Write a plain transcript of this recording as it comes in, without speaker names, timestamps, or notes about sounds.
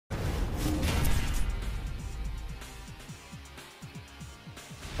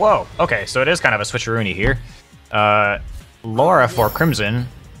Whoa, okay, so it is kind of a switcheroony here. Laura for Crimson,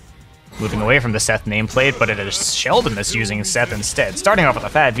 moving away from the Seth nameplate, but it is Sheldon that's using Seth instead. Starting off with a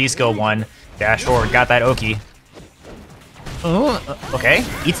fat V-skill 1, dash forward, got that Oki. Okay,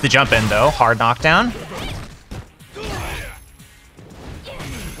 eats the jump in though, hard knockdown.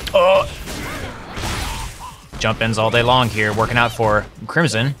 Oh! Jump ins all day long here, working out for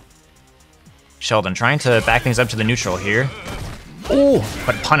Crimson. Sheldon trying to back things up to the neutral here. Ooh,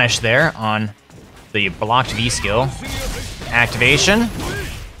 but punish there on the blocked V skill. Activation.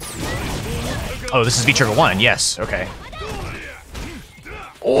 Oh, this is V trigger 1, yes, okay.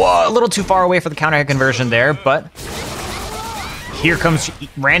 Oh, a little too far away for the counter hit conversion there, but here comes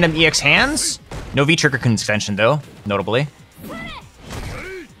random EX hands. No V trigger convention though, notably.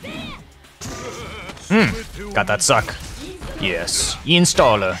 Got that suck. Yes,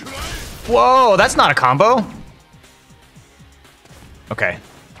 installer. Whoa, that's not a combo. Okay.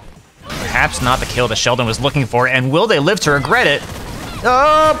 Perhaps not the kill that Sheldon was looking for, and will they live to regret it?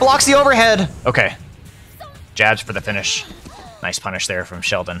 Blocks the overhead. Okay. Jabs for the finish. Nice punish there from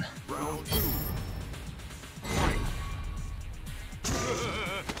Sheldon.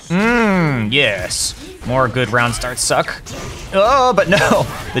 Yes. More good round starts suck. Oh, but no.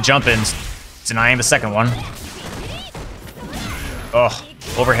 The jump in's denying the second one. Oh,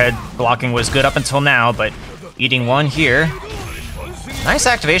 overhead blocking was good up until now, but eating one here. Nice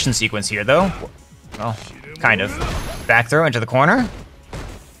activation sequence here, though. Well, kind of. Back throw into the corner.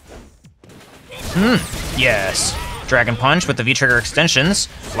 Yes. Dragon Punch with the V-trigger extensions.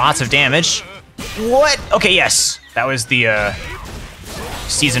 Lots of damage. What? Okay, yes. That was the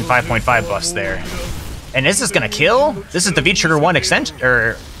Season 5.5 buffs there. And is this gonna kill? This is the V-trigger 1 extension,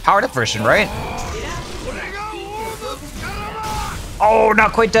 or powered up version, right? Oh,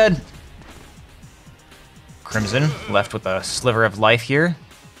 not quite dead. Crimson left with a sliver of life here,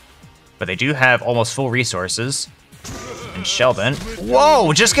 but they do have almost full resources. And Sheldon,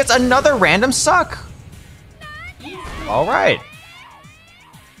 whoa, just gets another random suck. All right.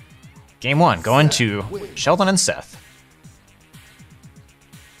 Game 1 going to Sheldon and Seth.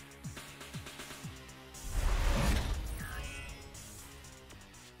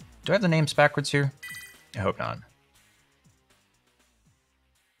 Do I have the names backwards here? I hope not.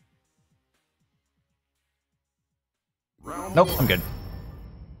 Nope, I'm good.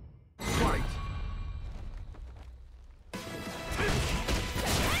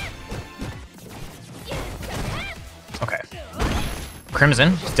 Okay. Crimson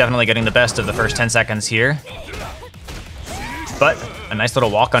is definitely getting the best of the first 10 seconds here. But a nice little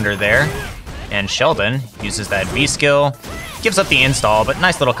walk under there. And Sheldon uses that V skill, gives up the install, but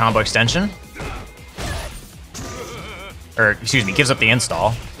nice little combo extension. Or, excuse me, gives up the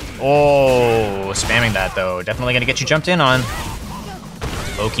install. Oh, spamming that though. Definitely gonna get you jumped in on.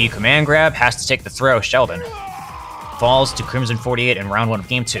 Loki command grab, has to take the throw. Sheldon falls to Crimson-48 in round 1 of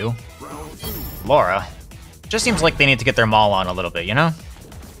game 2. Laura, just seems like they need to get their maul on a little bit, you know?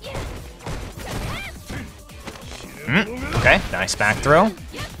 Okay, nice back throw.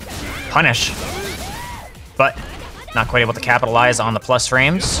 Punish. But not quite able to capitalize on the plus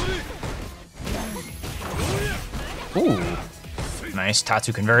frames. Ooh. Nice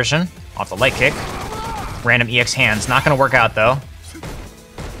Tatsu conversion off the light kick. Random EX hands. Not going to work out, though.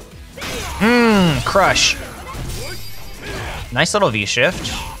 Crush. Nice little V-shift.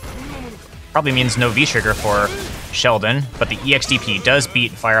 Probably means no V-trigger for Sheldon, but the EXDP does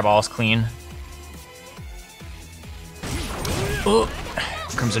beat Fireballs clean. Ooh.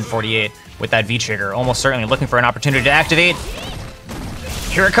 Crimson-48 with that V-trigger. Almost certainly looking for an opportunity to activate.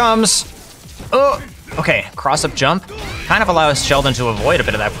 Here it comes. Oh, okay. Cross-up jump. Kind of allows Sheldon to avoid a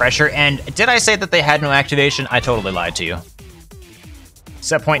bit of that pressure, and did I say that they had no activation? I totally lied to you.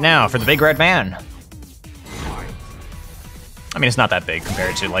 Set point now for the big red man. I mean, it's not that big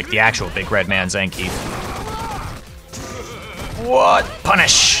compared to, like, the actual big red man, Zenki. What?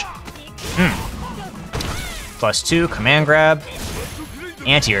 Punish! +2, command grab.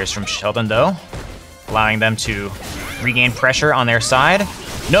 Anti-airs from Sheldon, though, allowing them to regain pressure on their side.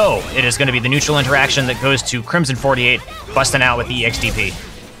 No, it is going to be the neutral interaction that goes to Crimson-48, busting out with the EXDP.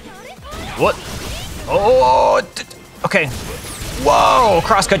 What? Oh, okay. Whoa,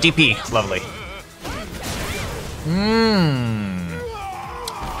 crosscut DP, lovely.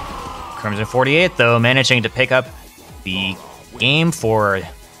 Crimson-48, though, managing to pick up the game for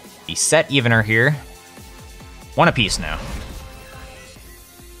the set evener here. One apiece now.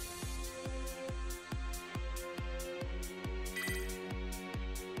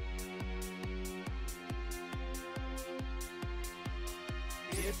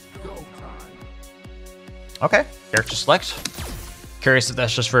 Okay, character select. Curious if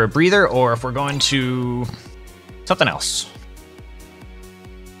that's just for a breather or if we're going to something else.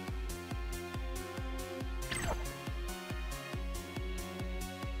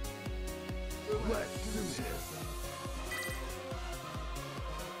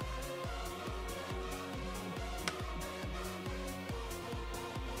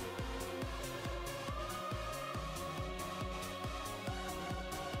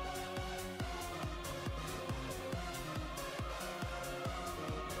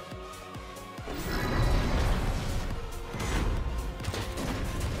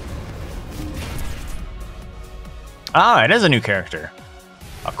 Ah, it is a new character.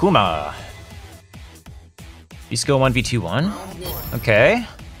 Akuma. You-skill 1v2-1. Okay.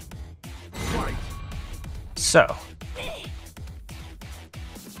 So.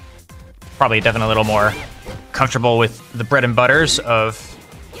 Probably definitely a little more comfortable with the bread and butters of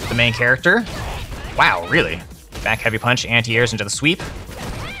the main character. Wow, really? Back heavy punch, anti-airs into the sweep.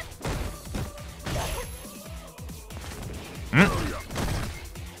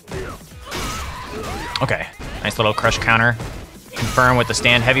 Okay, nice little crush counter. Confirm with the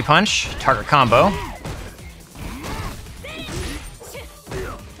stand heavy punch. Target combo.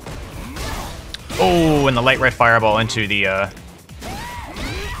 Oh, and the light red fireball into the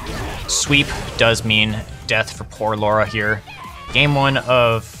sweep does mean death for poor Laura here. Game 1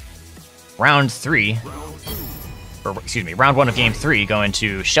 of round 3, or excuse me, round 1 of game 3 going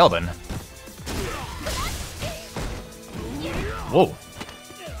to Sheldon. Whoa.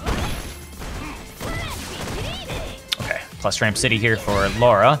 Okay, plus Ramp City here for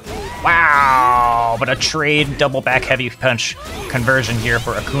Laura. Wow, but a trade double back heavy punch conversion here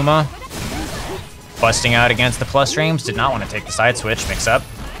for Akuma. Busting out against the plus frames, did not want to take the side switch mix up.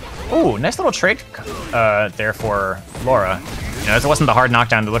 Ooh, nice little trade there for Laura. You know, it wasn't the hard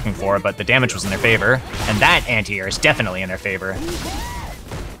knockdown they're looking for, but the damage was in their favor. And that anti-air is definitely in their favor.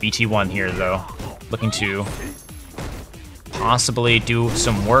 BT1 here, though. Looking to possibly do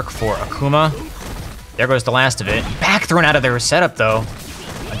some work for Akuma. There goes the last of it. Back thrown out of their setup, though.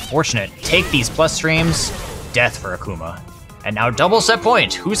 Unfortunate. Take these plus streams. Death for Akuma. And now double set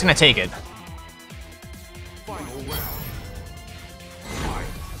point. Who's going to take it?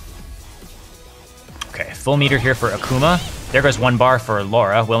 Okay, full meter here for Akuma. There goes 1 bar for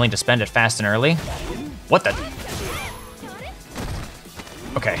Laura, willing to spend it fast and early. What the?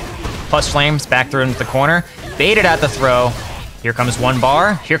 Okay, plus flames, back through into the corner. Baited at the throw. Here comes 1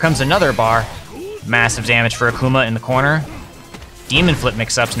 bar, here comes another bar. Massive damage for Akuma in the corner. Demon flip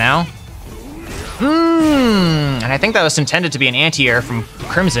mix-ups now. And I think that was intended to be an anti-air from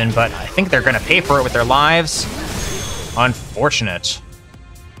Crimson, but I think they're gonna pay for it with their lives. Unfortunate.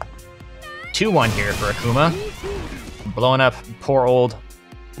 2-1 here for Akuma. Blowing up poor old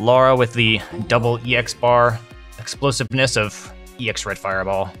Laura with the double EX bar. Explosiveness of EX Red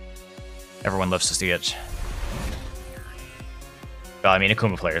Fireball. Everyone loves to see it. Well, I mean,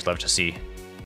 Akuma players love to see